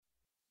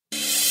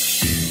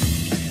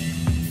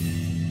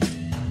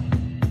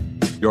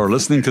You're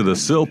listening to the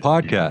SIL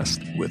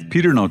Podcast with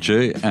Peter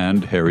Noce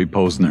and Harry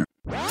Posner.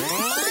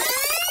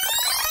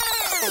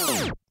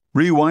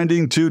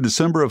 Rewinding to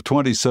December of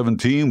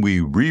 2017, we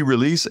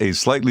re-release a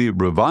slightly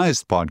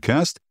revised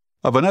podcast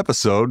of an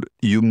episode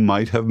you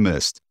might have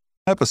missed.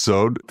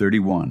 Episode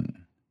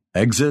 31.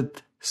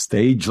 Exit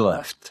Stage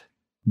Left.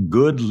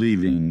 Good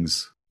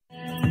Leavings.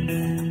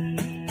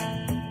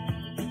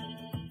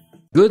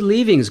 Good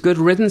leavings, good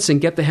riddance, and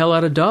get the hell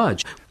out of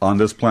Dodge. On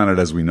this planet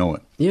as we know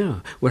it. Yeah.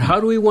 Well, how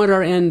do we want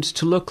our end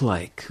to look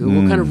like?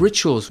 What kind of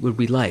rituals would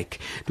we like?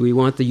 Do we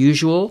want the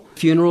usual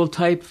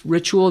funeral-type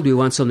ritual? Do we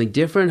want something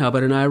different? How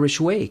about an Irish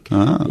wake?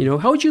 How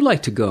would you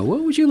like to go? What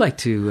would you like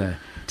to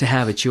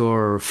have at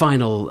your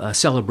final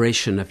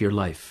celebration of your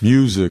life?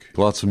 Music.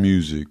 Lots of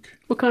music.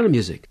 What kind of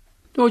music?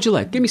 What would you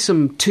like? Give me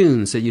some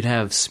tunes that you'd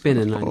have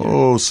spinning on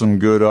your... some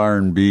good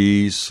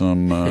R&B,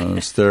 some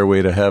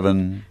Stairway to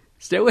Heaven.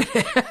 Stairway to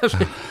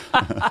Heaven.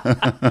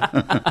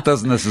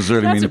 Doesn't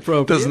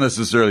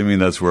necessarily mean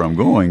that's where I'm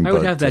going. I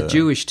would have that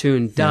Jewish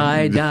tune,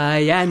 Die,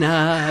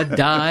 Diana,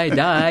 Die,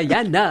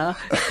 Diana.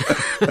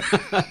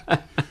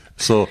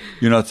 So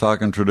you're not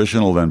talking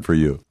traditional then for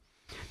you?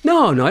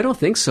 No, I don't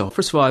think so.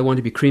 First of all, I want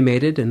to be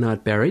cremated and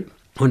not buried.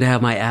 I want to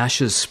have my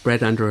ashes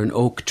spread under an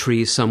oak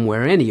tree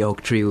somewhere. Any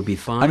oak tree would be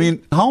fine. I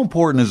mean, how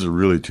important is it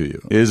really to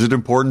you? Is it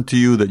important to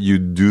you that you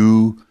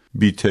do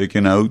be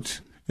taken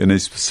out in a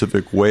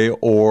specific way,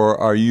 or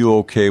are you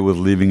okay with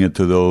leaving it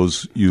to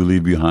those you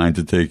leave behind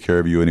to take care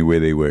of you any way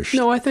they wish?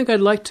 No, I think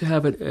I'd like to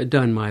have it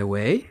done my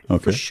way,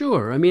 for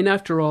sure. I mean,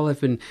 after all, I've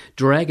been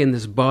dragging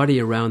this body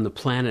around the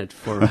planet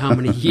for how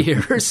many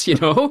years,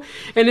 and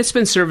it's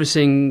been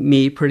servicing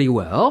me pretty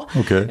well.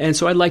 Okay. And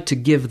so I'd like to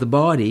give the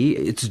body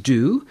its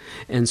due.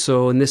 And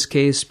so in this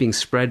case, being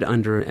spread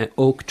under an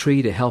oak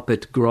tree to help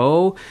it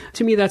grow,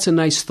 to me, that's a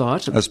nice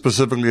thought.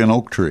 Specifically an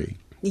oak tree.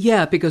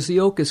 Yeah, because the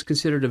oak is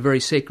considered a very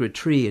sacred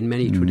tree in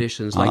many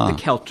traditions, like the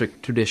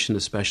Celtic tradition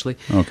especially.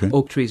 Okay.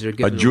 Oak trees are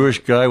given... A Jewish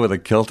guy with a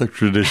Celtic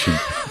tradition.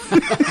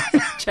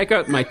 Check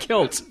out my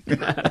kilt.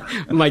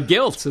 My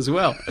guilt as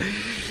well.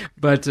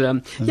 But,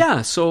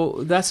 so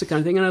that's the kind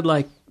of thing. And I'd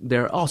like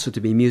there also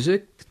to be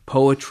music,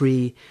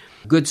 poetry,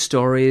 good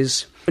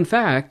stories. In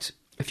fact,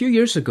 a few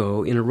years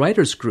ago in a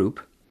writers group,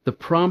 the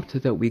prompt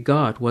that we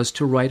got was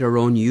to write our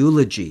own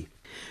eulogy.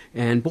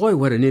 And boy,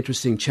 what an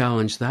interesting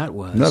challenge that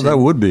was. No, that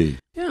would be.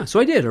 Yeah, so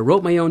I did. I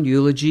wrote my own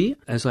eulogy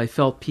as I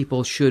felt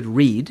people should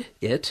read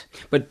it.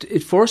 But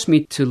it forced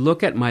me to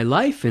look at my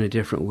life in a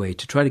different way,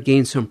 to try to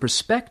gain some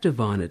perspective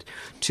on it,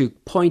 to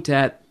point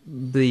at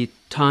the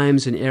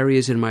times and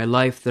areas in my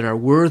life that are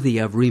worthy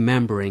of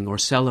remembering or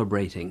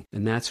celebrating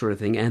and that sort of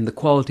thing, and the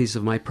qualities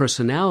of my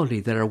personality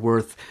that are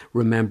worth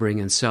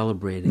remembering and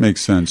celebrating.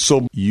 Makes sense.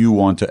 So you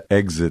want to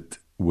exit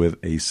with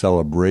a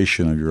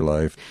celebration of your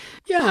life.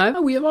 Yeah,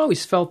 we have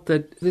always felt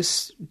that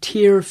this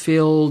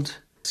tear-filled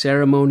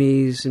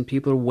ceremonies and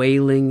people are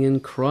wailing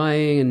and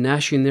crying and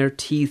gnashing their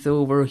teeth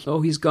over,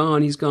 oh, he's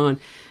gone.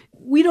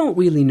 We don't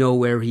really know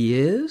where he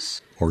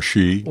is. Or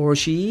she.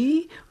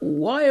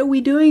 Why are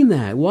we doing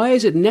that? Why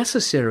is it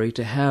necessary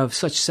to have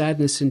such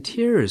sadness and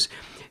tears?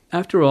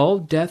 After all,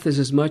 death is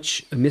as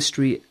much a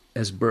mystery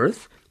as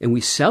birth, and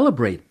we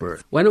celebrate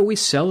birth. Why don't we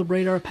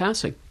celebrate our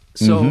passing?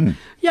 So,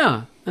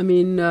 I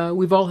mean,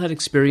 we've all had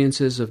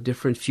experiences of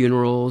different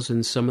funerals,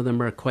 and some of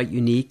them are quite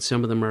unique.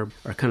 Some of them are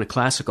kind of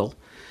classical,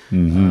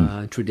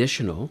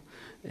 traditional.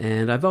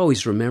 And I've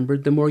always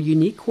remembered the more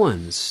unique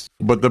ones.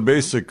 But the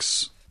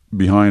basics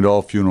behind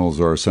all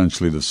funerals are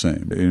essentially the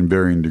same in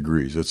varying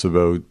degrees. It's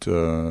about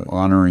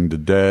honoring the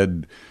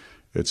dead.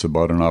 It's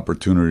about an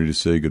opportunity to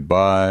say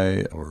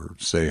goodbye or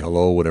say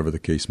hello, whatever the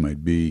case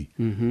might be,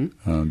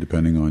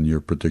 depending on your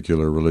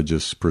particular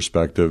religious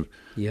perspective.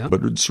 Yeah.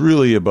 But it's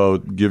really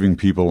about giving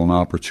people an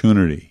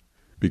opportunity,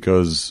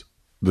 because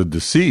the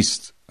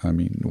deceased, I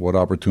mean, what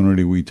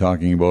opportunity are we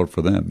talking about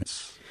for them?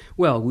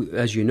 Well,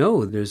 as you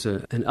know, there's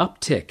an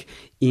uptick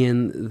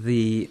in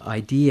the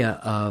idea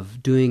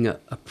of doing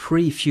a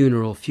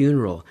pre-funeral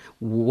funeral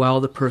while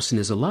the person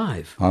is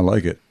alive. I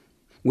like it.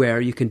 Where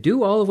you can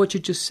do all of what you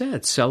just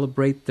said,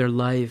 celebrate their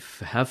life,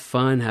 have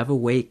fun, have a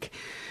wake,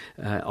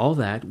 all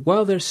that,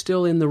 while they're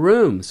still in the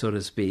room, so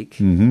to speak,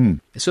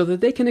 so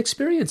that they can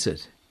experience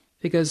it.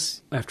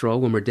 Because, after all,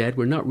 when we're dead,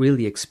 we're not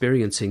really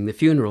experiencing the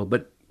funeral.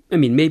 But, I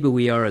mean, maybe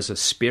we are as a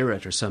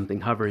spirit or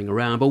something hovering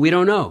around, but we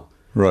don't know.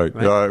 Right.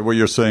 What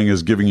you're saying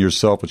is giving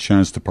yourself a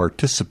chance to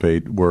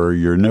participate where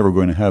you're never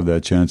going to have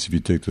that chance if you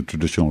take the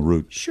traditional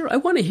route. Sure. I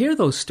want to hear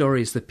those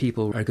stories that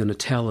people are going to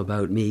tell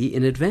about me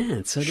in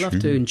advance. I'd love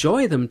to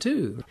enjoy them,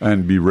 too.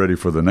 And be ready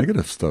for the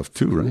negative stuff,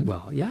 too, right?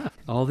 Well, yeah,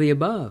 all the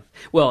above.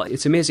 Well,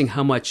 it's amazing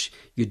how much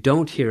you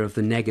don't hear of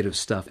the negative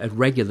stuff at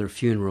regular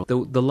funeral.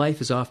 The life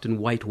is often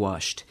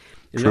whitewashed.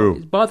 True.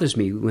 It bothers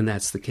me when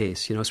that's the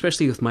case,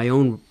 especially with my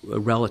own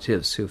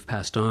relatives who've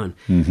passed on,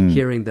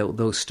 hearing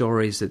those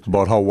stories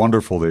about how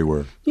wonderful they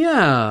were.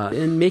 Yeah,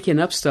 and making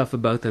up stuff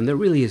about them that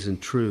really isn't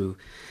true.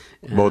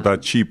 about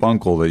that cheap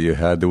uncle that you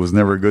had that was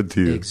never good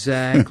to you.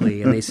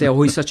 Exactly. And they say,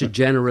 oh, he's such a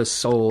generous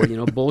soul.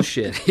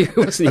 Bullshit. He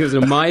was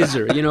a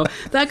miser.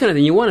 That kind of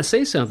thing. You want to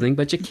say something,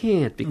 but you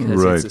can't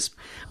because Right. it's just,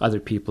 other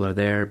people are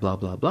there, blah,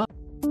 blah, blah.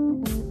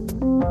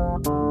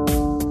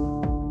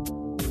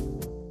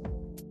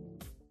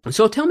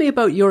 So tell me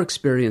about your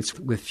experience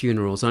with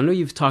funerals. I know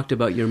you've talked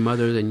about your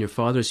mother and your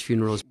father's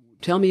funerals.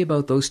 Tell me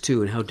about those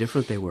two and how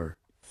different they were.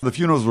 The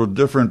funerals were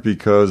different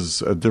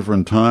because at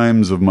different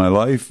times of my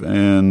life,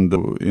 and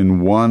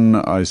in one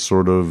I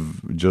sort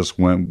of just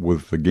went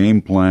with the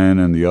game plan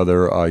and the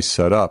other I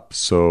set up.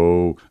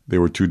 So they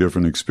were two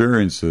different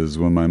experiences.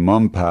 When my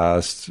mom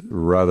passed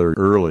rather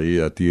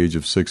early at the age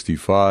of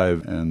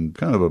 65, and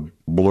kind of a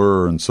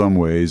blur in some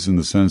ways in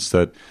the sense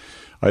that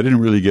I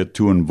didn't really get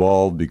too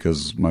involved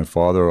because my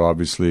father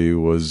obviously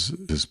was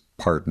his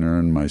partner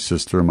and my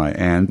sister, my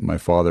aunt. My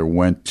father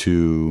went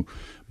to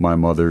my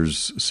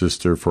mother's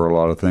sister for a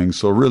lot of things.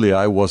 So really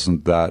I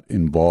wasn't that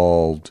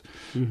involved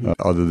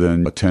other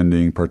than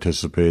attending,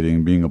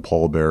 participating, being a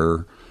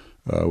pallbearer,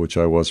 which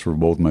I was for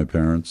both my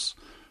parents,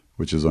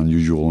 which is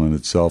unusual in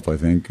itself, I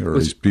think, or at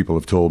least people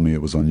have told me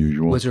it was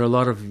unusual. Was there a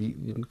lot of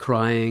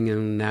crying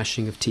and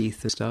gnashing of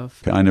teeth and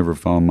stuff? I never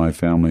found my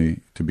family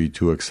to be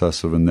too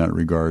excessive in that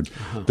regard.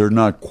 They're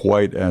not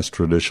quite as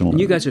traditional. And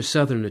you guys are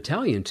Southern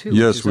Italian, too.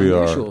 Yes, we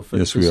are.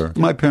 Yes, we are.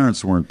 My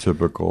parents weren't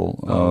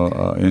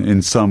typical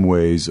in some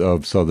ways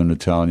of Southern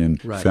Italian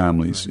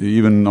families. Right.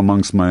 Even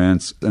amongst my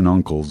aunts and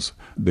uncles,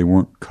 they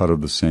weren't cut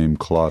of the same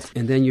cloth.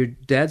 And then your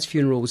dad's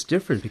funeral was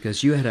different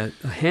because you had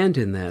a hand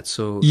in that.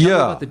 So tell me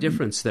about the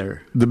difference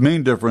there. The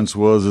main difference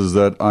is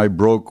that I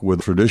broke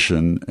with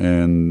tradition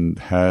and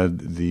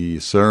had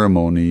the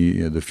ceremony,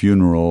 the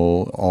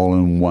funeral, all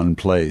in one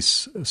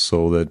place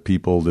so that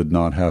people did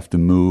not have to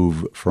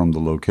move from the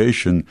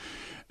location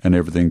and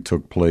everything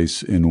took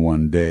place in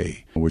one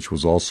day, which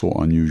was also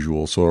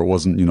unusual. So it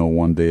wasn't,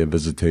 one day of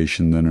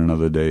visitation, then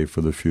another day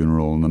for the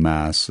funeral and the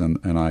Mass. And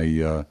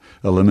I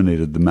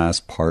eliminated the Mass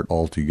part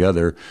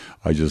altogether.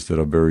 I just did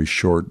a very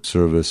short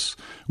service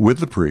with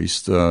the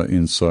priest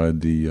inside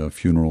the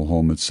funeral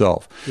home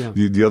itself. Yeah.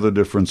 The other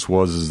difference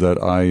is that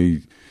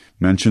I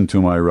mentioned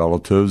to my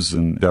relatives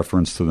in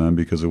deference to them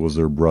because it was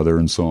their brother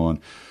and so on,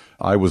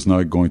 I was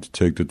not going to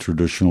take the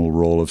traditional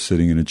role of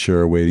sitting in a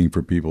chair waiting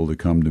for people to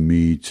come to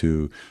me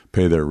to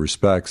pay their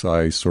respects.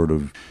 I sort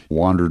of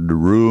wandered the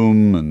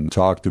room and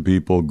talked to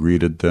people,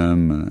 greeted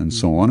them, and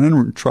so on,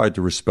 and tried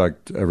to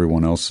respect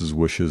everyone else's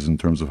wishes in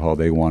terms of how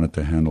they wanted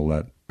to handle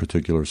that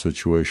particular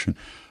situation.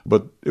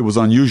 But it was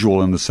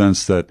unusual in the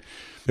sense that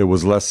it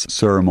was less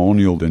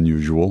ceremonial than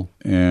usual,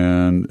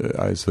 and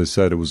as I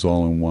said, it was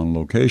all in one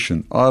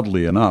location.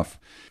 Oddly enough,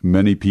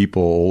 many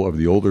people of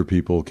the older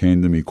people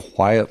came to me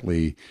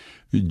quietly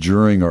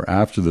during or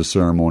after the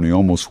ceremony,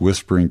 almost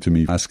whispering to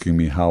me, asking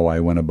me how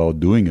I went about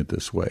doing it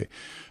this way.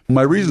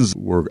 My reasons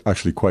were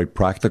actually quite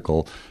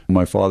practical.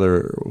 My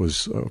father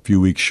was a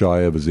few weeks shy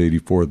of his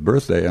 84th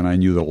birthday, and I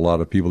knew that a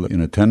lot of people in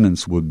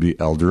attendance would be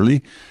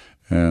elderly,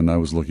 and I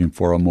was looking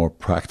for a more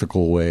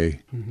practical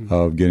way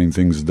of getting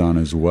things done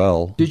as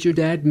well. Did your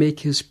dad make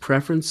his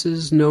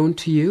preferences known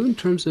to you in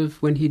terms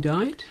of when he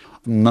died?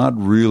 Not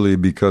really,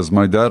 because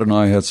my dad and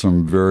I had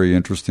some very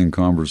interesting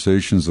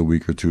conversations a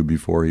week or two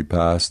before he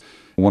passed.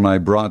 When I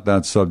brought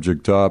that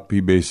subject up, he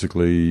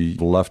basically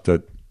left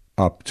it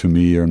up to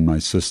me and my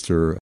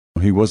sister.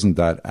 He wasn't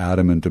that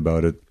adamant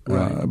about it.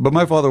 Right. But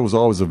my father was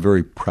always a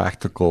very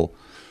practical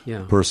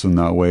person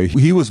that way.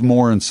 He was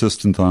more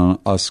insistent on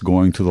us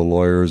going to the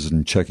lawyers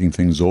and checking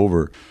things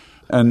over.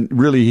 And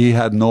really, he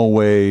had no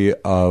way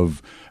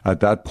of, at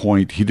that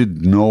point, he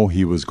didn't know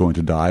he was going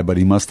to die, but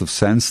he must have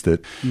sensed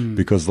it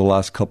because the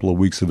last couple of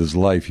weeks of his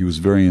life, he was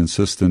very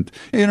insistent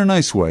in a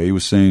nice way. He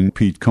was saying,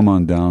 Pete, come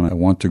on down. I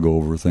want to go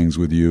over things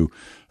with you.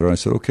 And I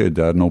said, okay,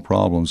 Dad, no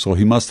problem. So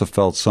he must have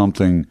felt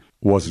something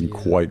wasn't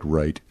quite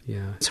right.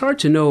 Yeah. It's hard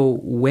to know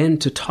when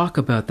to talk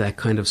about that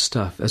kind of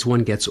stuff as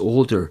one gets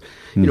older.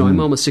 I'm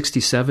almost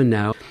 67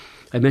 now.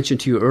 I mentioned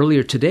to you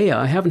earlier today,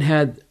 I haven't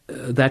had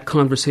that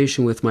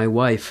conversation with my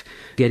wife,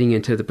 getting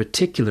into the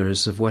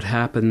particulars of what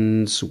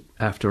happens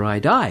after I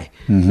die.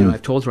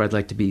 I've told her I'd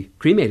like to be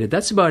cremated.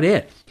 That's about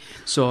it.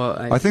 So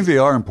I think they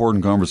are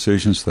important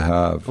conversations to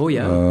have. Oh,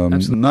 yeah.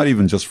 Absolutely. Not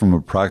even just from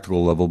a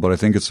practical level, but I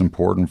think it's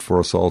important for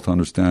us all to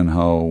understand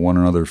how one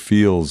another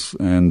feels,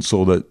 and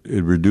so that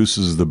it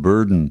reduces the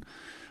burden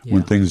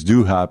when things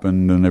do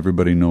happen, and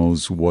everybody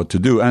knows what to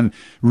do. And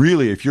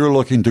really, if you're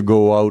looking to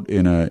go out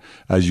in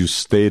as you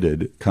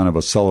stated, kind of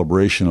a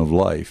celebration of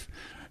life,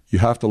 you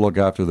have to look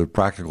after the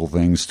practical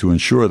things to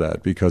ensure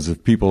that, because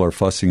if people are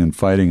fussing and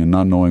fighting and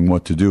not knowing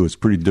what to do, it's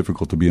pretty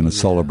difficult to be in a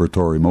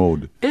celebratory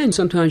mode. And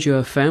sometimes you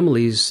have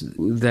families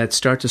that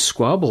start to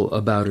squabble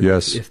about it.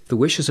 Yes. If the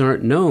wishes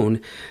aren't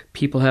known,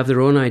 people have their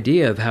own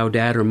idea of how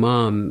dad or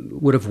mom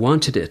would have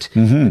wanted it.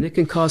 And it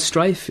can cause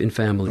strife in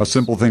families. A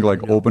simple thing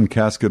like open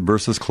casket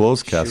versus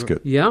closed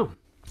casket. Yeah,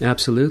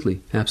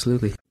 absolutely.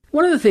 Absolutely.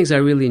 One of the things I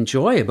really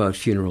enjoy about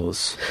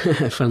funerals,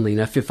 funnily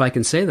enough, if I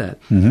can say that,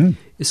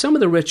 is some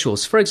of the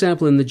rituals. For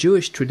example, in the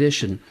Jewish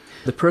tradition,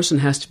 the person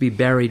has to be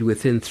buried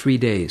within 3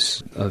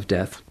 days of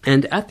death.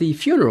 And at the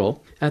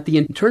funeral, at the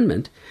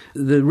interment,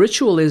 the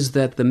ritual is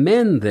that the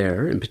men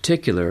there, in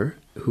particular,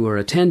 who are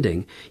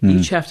attending,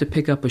 each have to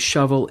pick up a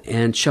shovel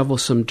and shovel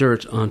some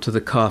dirt onto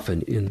the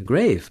coffin in the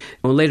grave.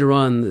 Well, later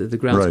on, the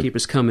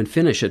groundskeepers come and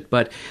finish it.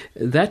 But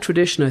that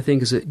tradition, I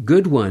think, is a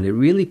good one. It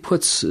really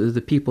puts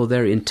the people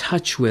there in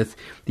touch with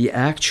the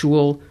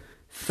actual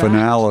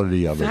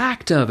finality of it.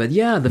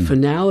 The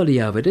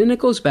finality of it. And it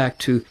goes back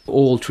to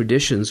old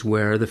traditions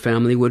where the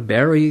family would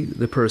bury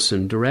the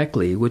person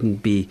directly. It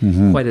wouldn't be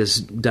quite as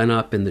done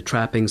up in the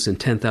trappings and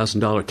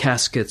 $10,000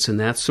 caskets and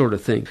that sort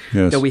of thing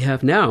that we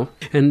have now.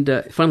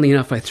 And funnily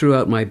enough, I threw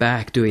out my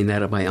back doing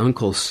that at my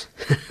uncle's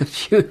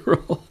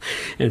funeral.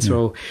 And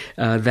so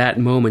that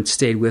moment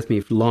stayed with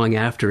me long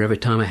after. Every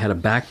time I had a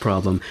back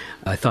problem,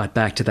 I thought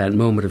back to that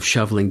moment of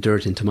shoveling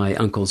dirt into my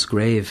uncle's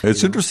grave.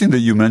 It's interesting that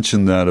you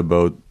mentioned that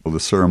about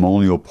the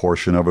ceremonial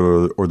portion of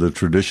it or the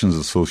traditions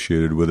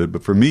associated with it.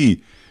 But for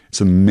me,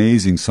 it's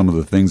amazing some of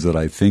the things that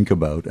I think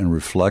about and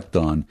reflect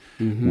on,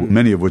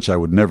 many of which I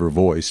would never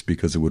voice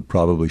because it would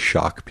probably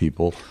shock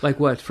people. Like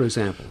what, for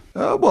example?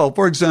 Well,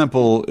 for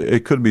example,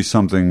 it could be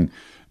something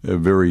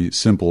very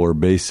simple or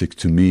basic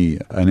to me,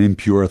 an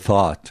impure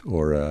thought,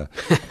 or at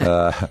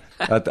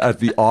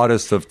the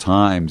oddest of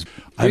times.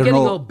 You're getting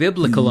all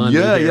biblical on me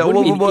here. What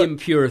do you mean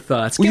impure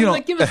thoughts?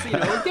 Give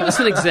us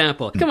an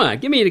example. Come on,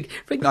 give me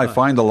an I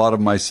find a lot of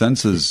my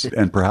senses,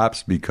 and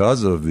perhaps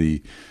because of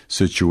the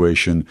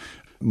situation,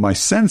 my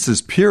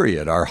senses,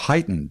 period, are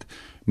heightened.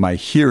 My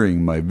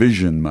hearing, my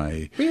vision,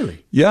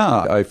 Really?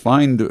 Yeah, I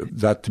find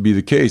that to be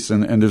the case.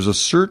 And there's a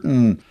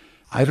certain...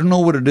 I don't know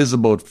what it is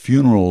about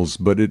funerals,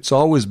 but it's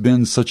always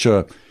been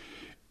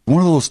one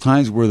of those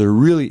times where there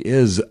really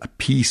is a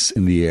peace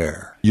in the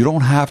air. You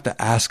don't have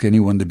to ask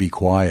anyone to be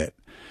quiet.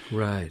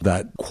 Right.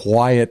 That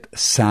quiet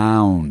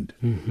sound,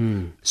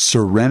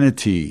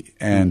 serenity,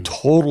 and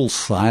total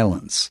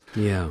silence.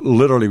 Yeah.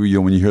 Literally,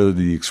 when you hear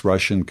the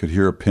expression, could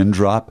hear a pin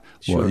drop,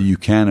 well, you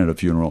can at a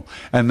funeral.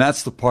 And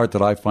that's the part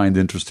that I find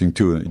interesting,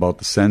 too, about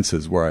the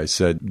senses, where I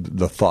said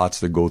the thoughts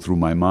that go through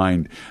my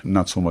mind,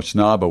 not so much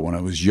now, but when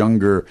I was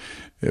younger,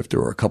 if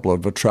there were a couple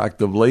of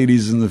attractive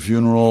ladies in the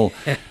funeral,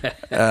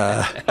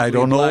 I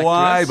don't know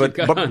why, but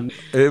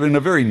in a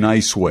very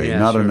nice way,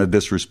 not in a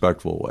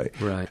disrespectful way.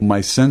 Right. My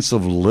sense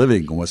of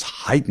living was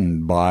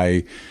heightened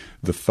by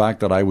the fact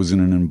that I was in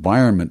an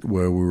environment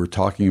where we were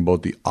talking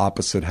about the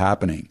opposite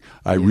happening.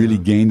 I really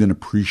gained an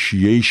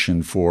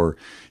appreciation for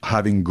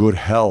having good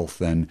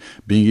health and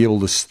being able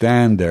to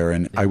stand there.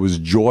 And I was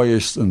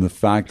joyous in the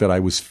fact that I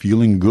was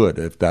feeling good,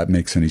 if that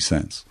makes any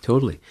sense.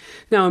 Totally.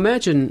 Now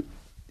imagine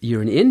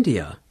you're in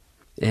India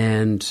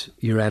and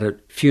you're at a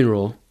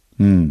funeral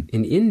in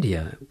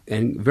India.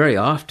 And very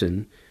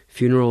often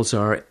funerals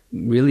are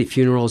really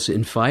funerals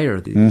in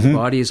fire. The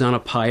body is on a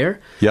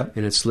pyre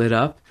and it's lit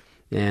up.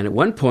 And at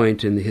one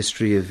point in the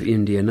history of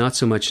India, not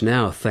so much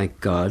now, thank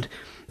God,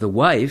 the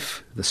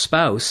wife, the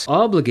spouse,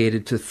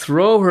 obligated to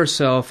throw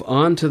herself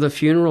onto the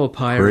funeral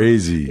pyre.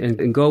 Crazy.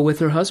 And go with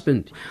her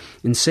husband.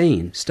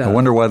 Insane stuff. I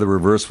wonder why the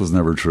reverse was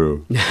never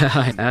true.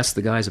 I asked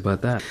the guys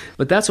about that.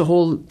 But that's a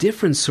whole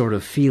different sort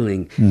of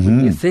feeling,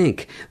 when you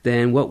think,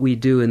 than what we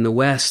do in the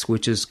West,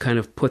 which is kind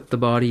of put the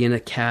body in a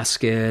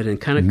casket and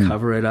kind of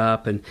cover it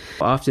up. And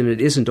often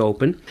it isn't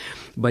open.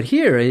 But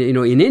here,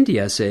 in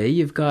India, say,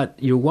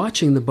 you're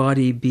watching the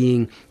body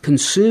being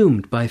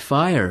consumed by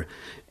fire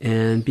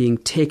and being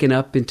taken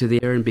up into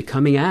the air and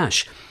becoming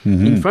ash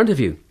in front of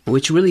you,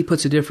 which really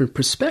puts a different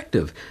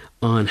perspective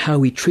on how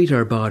we treat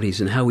our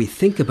bodies and how we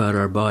think about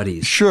our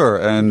bodies. Sure,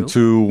 and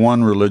to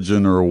one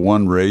religion or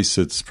one race,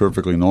 it's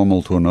perfectly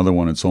normal. To another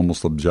one, it's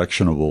almost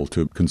objectionable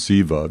to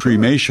conceive of.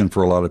 Cremation,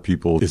 for a lot of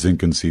people, is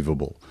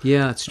inconceivable.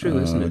 Yeah, it's true,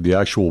 isn't it? The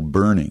actual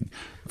burning.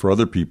 For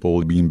other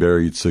people, being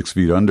buried 6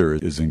 feet under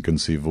is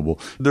inconceivable.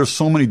 There's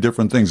so many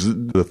different things.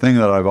 The thing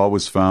that I've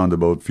always found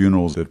about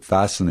funerals that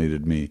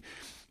fascinated me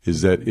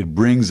is that it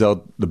brings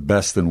out the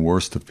best and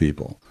worst of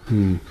people.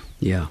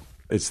 Yeah.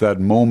 It's that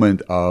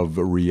moment of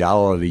a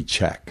reality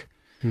check.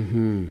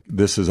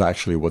 This is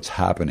actually what's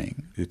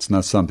happening. It's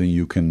not something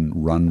you can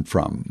run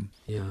from.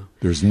 Yeah.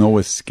 There's no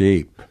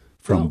escape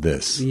from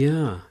this.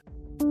 Yeah.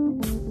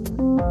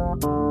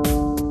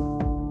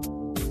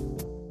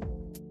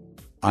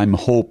 I'm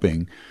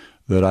hoping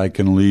that I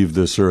can leave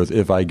this earth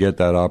if I get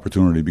that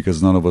opportunity,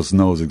 because none of us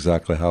knows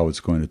exactly how it's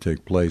going to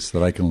take place,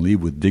 that I can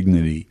leave with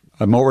dignity.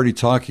 I'm already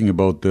talking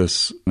about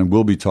this, and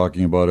will be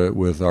talking about it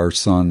with our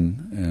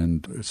son,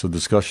 and it's a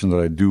discussion that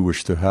I do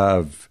wish to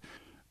have,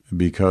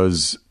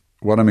 because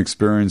what I'm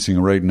experiencing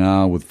right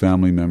now with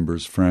family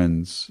members,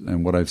 friends,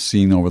 and what I've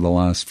seen over the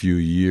last few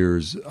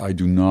years, I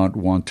do not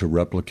want to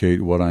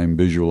replicate what I'm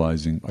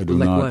visualizing. I do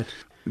not. What?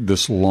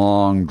 This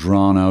long,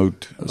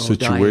 drawn-out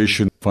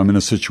situation. Dying. If I'm in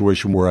a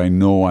situation where I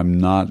know I'm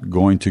not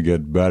going to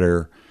get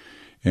better,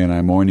 and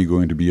I'm only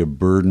going to be a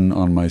burden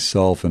on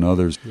myself and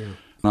others,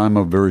 I'm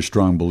a very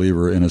strong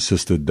believer in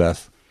assisted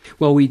death.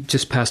 Well, we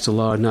just passed a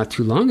law not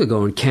too long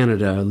ago in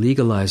Canada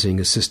legalizing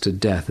assisted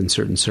death in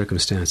certain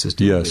circumstances.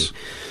 Yes.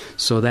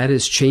 So that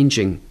is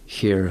changing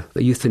here.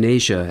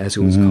 Euthanasia, as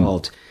it was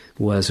called,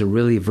 was a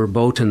really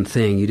verboten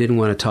thing. You didn't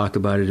want to talk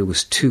about it. It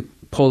was too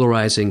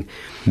polarizing,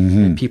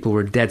 and people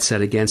were dead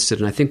set against it.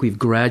 And I think we've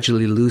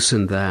gradually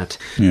loosened that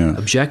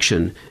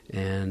objection.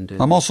 And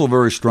I'm also a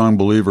very strong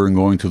believer in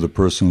going to the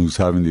person who's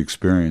having the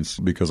experience,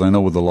 because I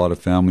know with a lot of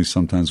families,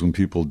 sometimes when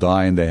people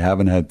die and they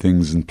haven't had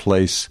things in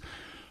place,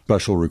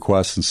 special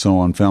requests and so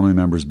on, family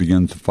members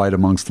begin to fight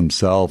amongst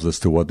themselves as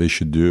to what they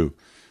should do.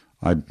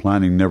 I'm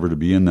planning never to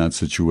be in that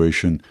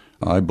situation.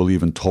 I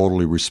believe in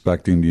totally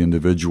respecting the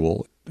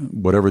individual.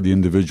 Whatever the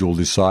individual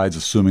decides,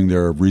 assuming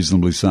they're of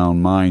reasonably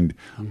sound mind,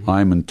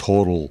 I'm in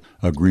total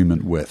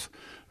agreement with,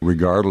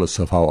 regardless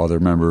of how other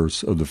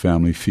members of the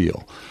family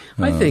feel.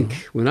 I think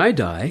when I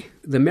die,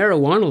 the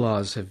marijuana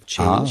laws have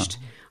changed.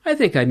 I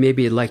think I'd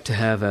maybe like to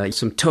have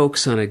some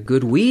tokes on a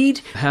good weed,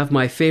 have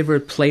my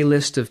favorite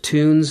playlist of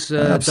tunes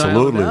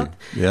dialed up,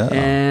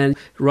 and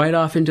right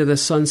off into the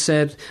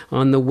sunset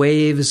on the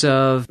waves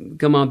of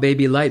 "Come On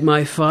Baby, Light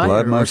My Fire."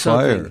 Light my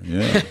something.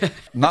 fire, yeah.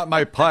 Not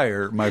my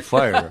pyre, my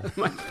fire.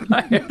 My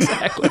fire,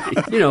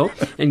 exactly.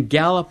 And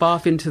gallop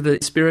off into the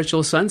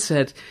spiritual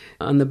sunset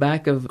on the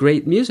back of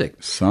great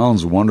music.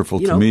 Sounds wonderful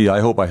to me.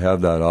 I hope I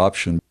have that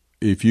option.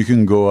 If you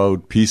can go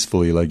out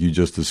peacefully like you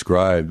just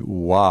described,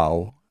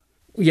 wow.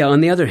 Yeah,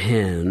 on the other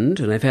hand,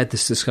 and I've had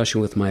this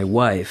discussion with my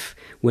wife,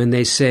 when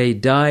they say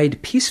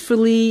died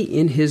peacefully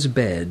in his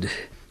bed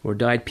or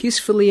died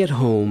peacefully at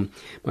home,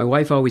 my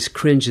wife always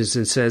cringes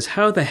and says,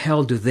 how the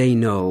hell do they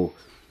know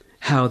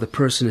how the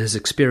person has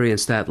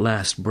experienced that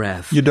last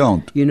breath? You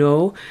don't.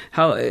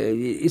 How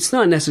it's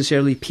not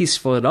necessarily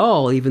peaceful at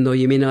all, even though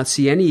you may not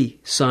see any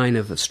sign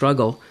of a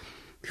struggle.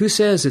 Who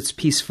says it's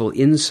peaceful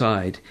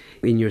inside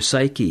in your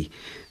psyche?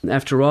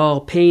 After all,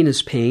 pain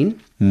is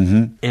pain.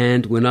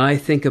 And when I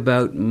think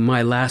about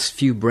my last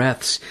few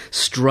breaths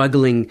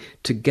struggling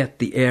to get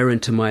the air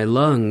into my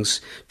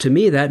lungs, to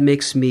me that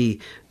makes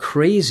me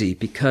crazy,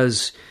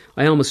 because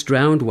I almost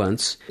drowned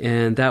once,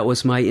 and that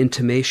was my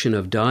intimation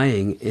of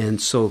dying.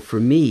 And so for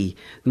me,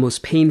 the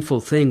most painful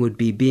thing would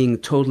be being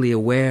totally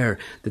aware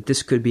that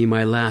this could be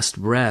my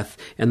last breath,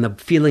 and the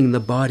feeling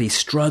the body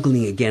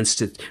struggling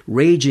against it,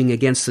 raging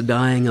against the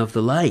dying of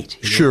the light.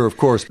 Sure, of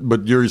course,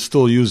 but you're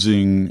still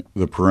using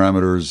the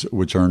parameters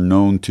which are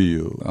known to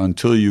you.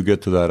 Until you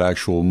get to that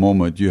actual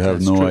moment, you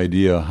have no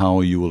idea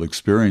how you will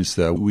experience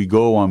that. We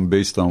go on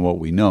based on what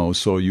we know,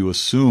 so you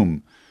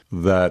assume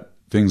that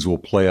things will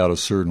play out a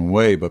certain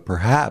way, but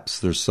perhaps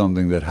there's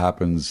something that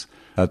happens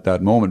at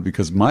that moment,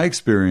 because my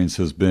experience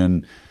has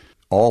been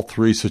all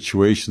three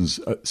situations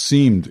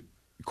seemed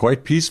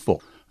quite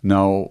peaceful.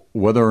 Now,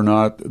 whether or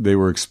not they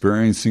were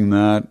experiencing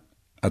that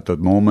at that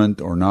moment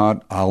or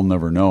not, I'll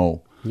never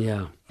know.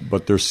 Yeah.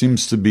 But there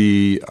seems to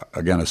be,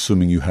 again,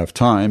 assuming you have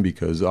time,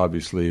 because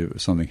obviously if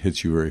something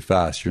hits you very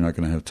fast, you're not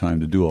going to have time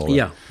to do all that.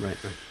 Yeah, right.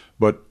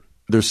 But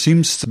there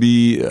seems to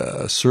be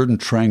a certain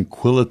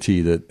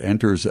tranquility that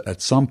enters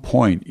at some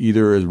point,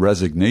 either as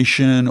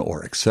resignation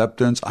or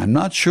acceptance. I'm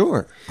not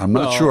sure. I'm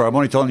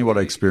only telling you what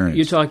I experienced.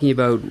 You're talking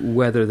about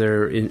whether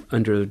they're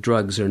under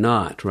drugs or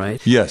not,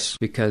 right? Yes.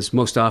 Because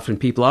most often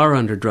people are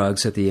under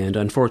drugs at the end,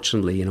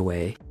 unfortunately, in a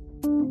way.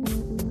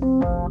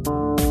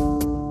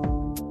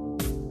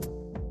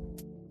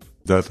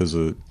 Death is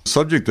a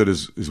subject that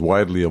is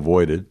widely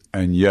avoided,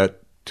 and yet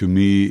to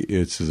me,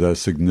 it's as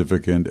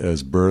significant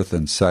as birth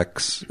and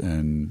sex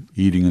and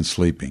eating and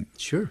sleeping.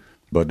 Sure.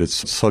 But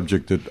it's a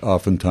subject that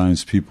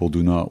oftentimes people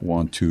do not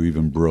want to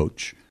even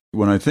broach.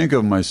 When I think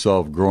of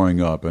myself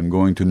growing up and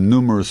going to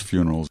numerous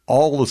funerals,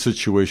 all the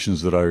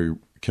situations that I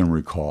can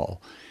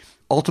recall,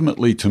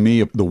 ultimately to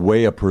me, the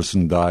way a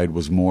person died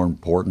was more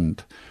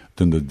important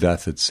than the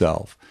death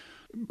itself.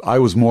 I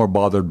was more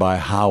bothered by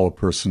how a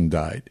person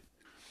died.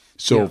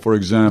 So, for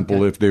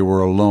example, if they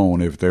were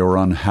alone, if they were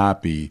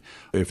unhappy,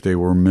 if they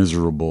were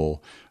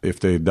miserable, if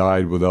they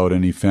died without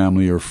any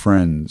family or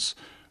friends,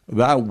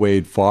 that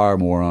weighed far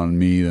more on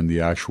me than the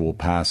actual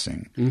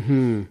passing.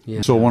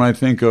 So when I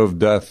think of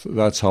death,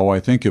 that's how I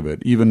think of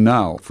it. Even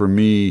now, for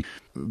me,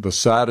 the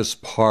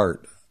saddest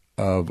part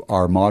of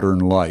our modern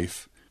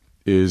life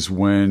is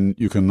when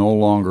you can no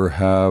longer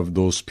have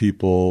those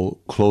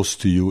people close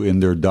to you in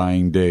their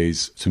dying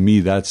days. To me,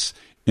 that's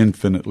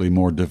infinitely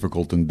more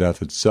difficult than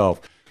death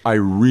itself. I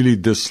really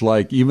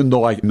dislike, even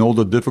though I know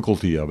the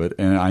difficulty of it,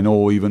 and I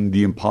know even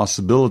the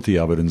impossibility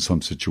of it in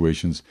some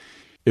situations,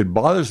 it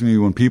bothers me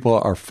when people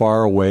are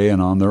far away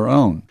and on their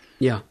own.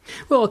 Yeah.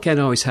 Well, it can't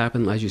always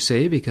happen, as you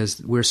say,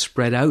 because we're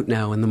spread out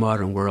now in the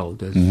modern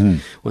world.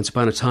 Once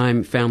upon a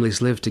time,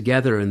 families lived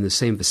together in the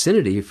same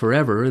vicinity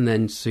forever, and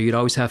then so you'd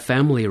always have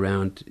family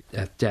around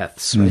at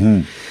deaths.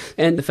 Right?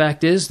 And the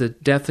fact is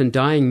that death and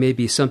dying may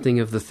be something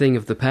of the thing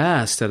of the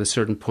past at a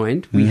certain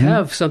point. We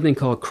have something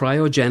called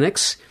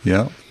cryogenics.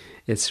 Yeah.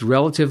 It's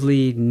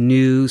relatively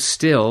new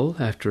still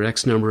after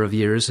X number of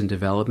years in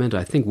development.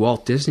 I think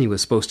Walt Disney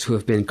was supposed to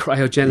have been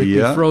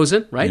cryogenically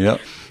frozen, right?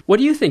 Yep. What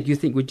do you think?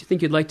 Would you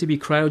think you'd like to be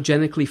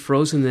cryogenically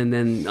frozen and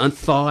then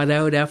unthawed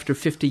out after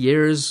 50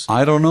 years?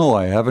 I don't know.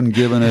 I haven't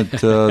given it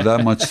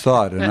that much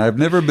thought. And I've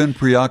never been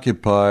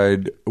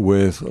preoccupied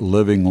with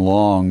living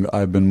long.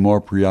 I've been more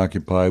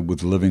preoccupied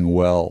with living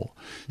well.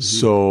 Mm-hmm.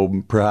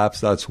 So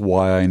perhaps that's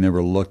why I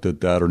never looked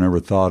at that or never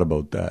thought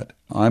about that.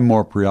 I'm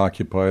more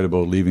preoccupied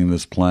about leaving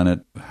this planet,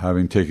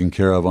 having taken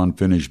care of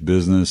unfinished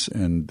business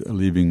and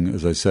leaving,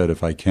 as I said,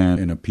 if I can,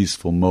 in a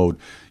peaceful mode,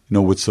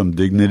 with some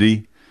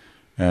dignity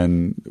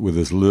and with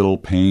as little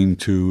pain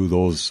to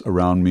those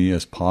around me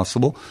as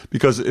possible.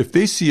 Because if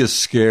they see a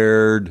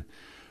scared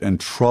and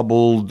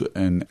troubled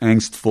and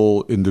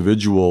angstful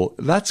individual,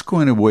 that's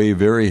going to weigh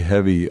very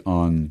heavy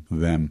on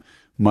them.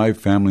 My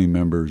family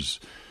members,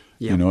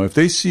 if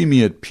they see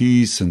me at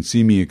peace and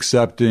see me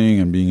accepting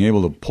and being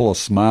able to pull a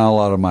smile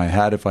out of my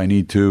hat if I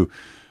need to,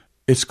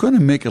 it's going to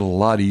make it a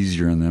lot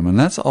easier on them. And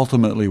that's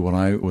ultimately what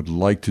I would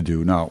like to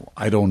do. Now,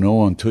 I don't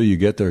know until you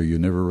get there. You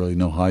never really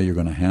know how you're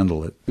going to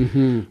handle it.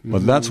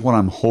 But that's what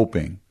I'm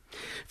hoping.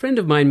 A friend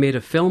of mine made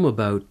a film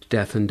about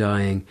death and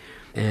dying.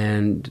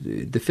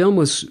 And the film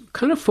was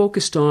kind of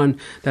focused on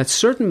that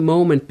certain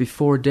moment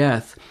before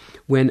death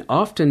when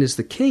often is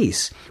the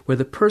case where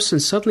the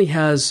person suddenly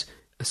has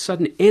a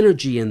sudden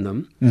energy in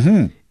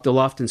them. They'll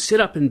often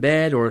sit up in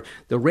bed or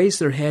they'll raise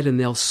their head and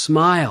they'll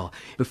smile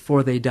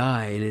before they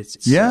die. And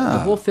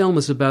the whole film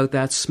is about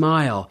that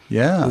smile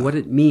and what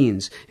it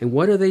means. And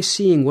what are they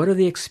seeing? What are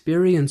they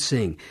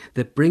experiencing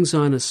that brings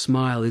on a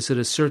smile? Is it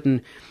a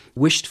certain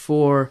wished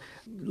for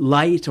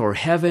light or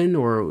heaven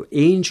or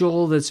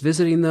angel that's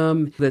visiting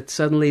them that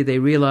suddenly they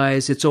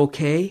realize it's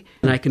okay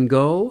and I can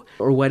go?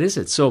 Or what is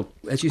it? So,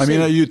 as you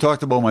say... you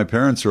talked about my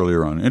parents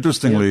earlier on.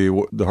 Interestingly,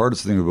 the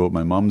hardest thing about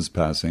my mom's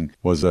passing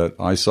was that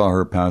I saw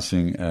her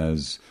passing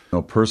as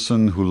a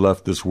person who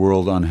left this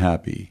world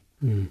unhappy,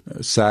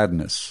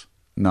 sadness.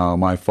 Now,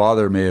 my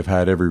father may have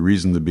had every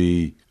reason to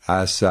be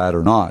as sad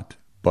or not,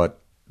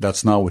 but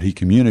that's not what he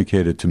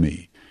communicated to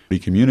me. He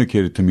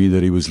communicated to me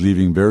that he was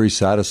leaving very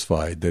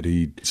satisfied, that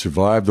he'd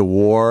survived the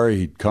war,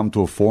 he'd come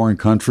to a foreign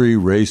country,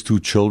 raised 2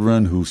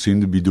 children who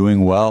seemed to be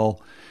doing well.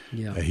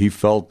 He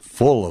felt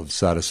full of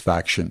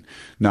satisfaction.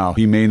 Now,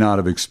 he may not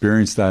have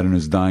experienced that in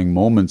his dying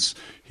moments.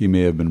 He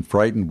may have been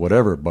frightened,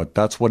 whatever, but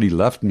that's what he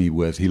left me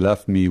with. He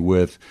left me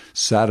with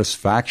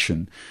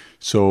satisfaction.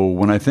 So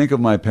when I think of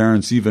my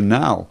parents even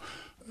now,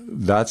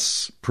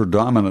 that's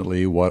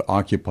predominantly what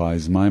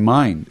occupies my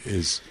mind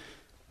is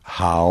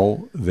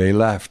how they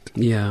left.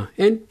 Yeah,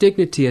 and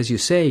dignity, as you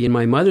say. In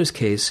my mother's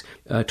case,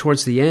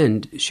 towards the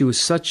end, she was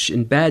such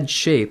in bad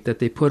shape that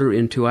they put her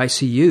into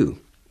ICU.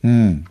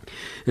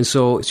 And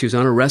so she was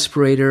on a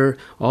respirator,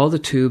 all the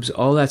tubes,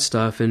 all that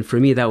stuff. And for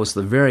me, that was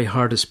the very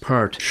hardest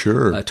part.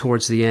 Sure.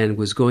 Towards the end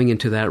was going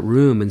into that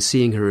room and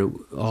seeing her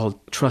all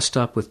trussed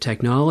up with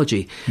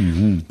technology.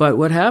 But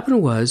what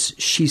happened was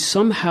she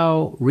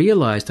somehow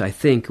realized, I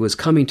think, it was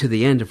coming to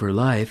the end of her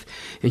life,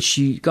 and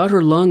she got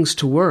her lungs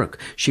to work.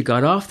 She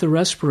got off the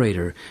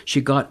respirator. She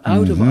got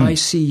out of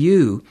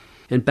ICU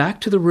and back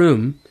to the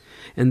room.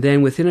 And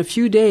then within a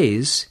few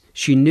days,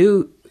 she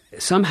knew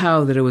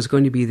somehow that it was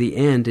going to be the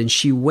end, and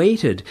she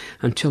waited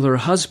until her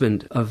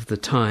husband of the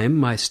time,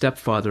 my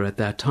stepfather at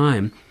that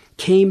time,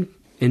 came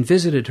and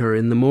visited her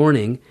in the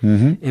morning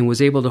and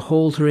was able to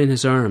hold her in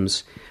his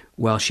arms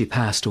while she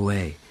passed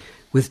away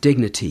with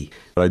dignity.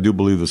 I do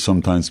believe that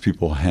sometimes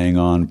people hang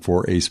on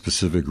for a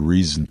specific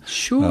reason.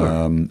 Sure.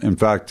 In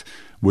fact,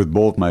 with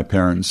both my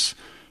parents,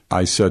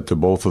 I said to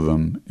both of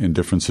them in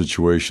different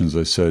situations,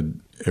 I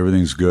said,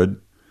 everything's good.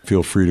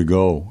 Feel free to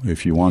go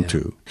if you want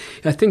to.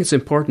 I think it's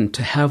important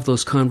to have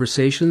those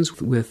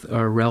conversations with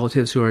our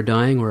relatives who are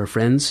dying or our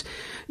friends,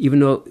 even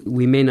though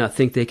we may not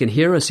think they can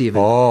hear us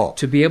even,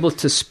 to be able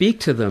to speak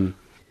to them.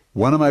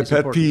 One of my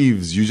pet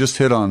peeves, you just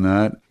hit on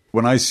that.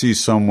 When I see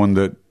someone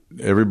that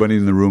everybody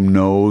in the room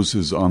knows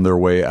is on their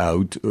way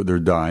out, they're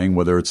dying,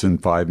 whether it's in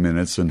 5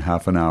 minutes, in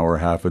half an hour,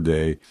 half a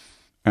day,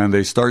 and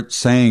they start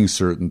saying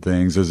certain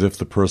things as if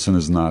the person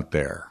is not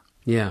there.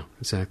 Yeah,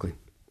 exactly.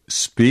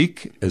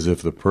 Speak as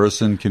if the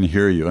person can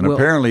hear you. And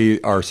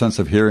apparently our sense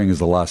of hearing is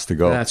the last to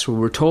go. That's what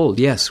we're told.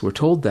 Yes, we're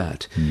told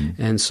that.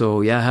 And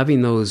so,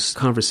 having those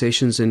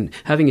conversations and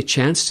having a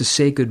chance to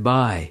say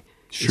goodbye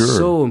is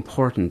so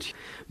important.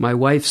 My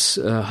wife's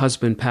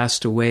husband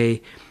passed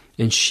away,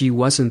 and she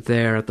wasn't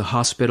there at the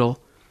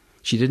hospital.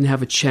 She didn't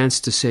have a chance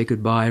to say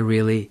goodbye,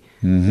 really.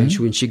 And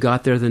when she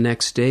got there the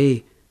next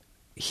day,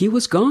 he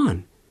was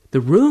gone.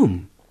 The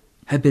room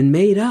had been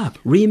made up,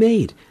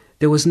 remade.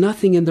 There was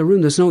nothing in the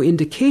room. There's no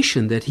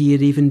indication that he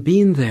had even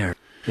been there.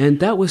 And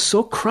that was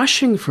so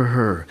crushing for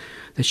her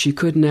that she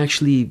couldn't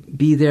actually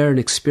be there and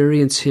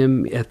experience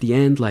him at the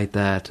end like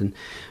that. And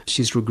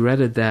she's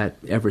regretted that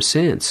ever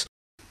since.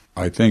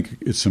 I think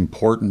it's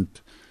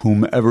important,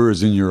 whomever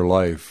is in your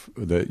life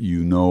that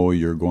you know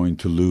you're going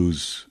to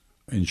lose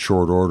in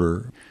short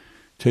order,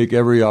 take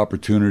every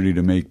opportunity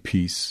to make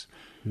peace.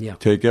 Yeah.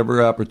 Take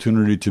every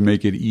opportunity to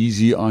make it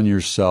easy on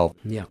yourself.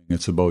 Yeah.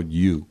 It's about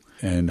you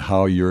and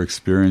how you're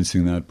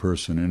experiencing that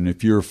person. And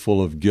if you're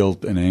full of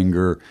guilt and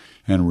anger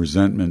and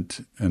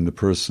resentment and the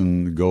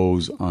person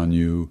goes on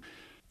you,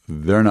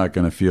 they're not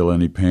going to feel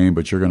any pain,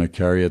 but you're going to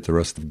carry it the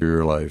rest of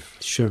your life.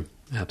 Sure,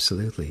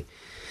 absolutely.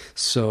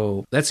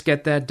 So let's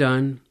get that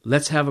done.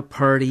 Let's have a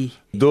party.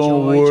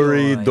 Don't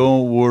worry,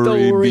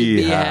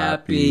 be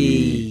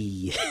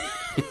happy.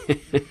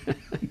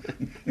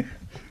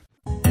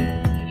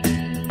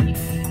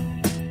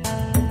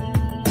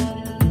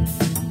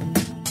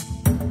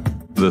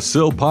 The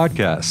SIL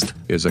Podcast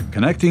is a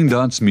Connecting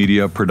Dots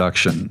Media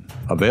production.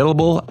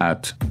 Available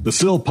at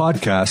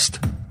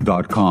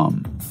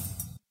thesilpodcast.com.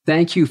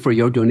 Thank you for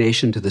your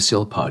donation to the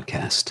SIL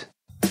Podcast.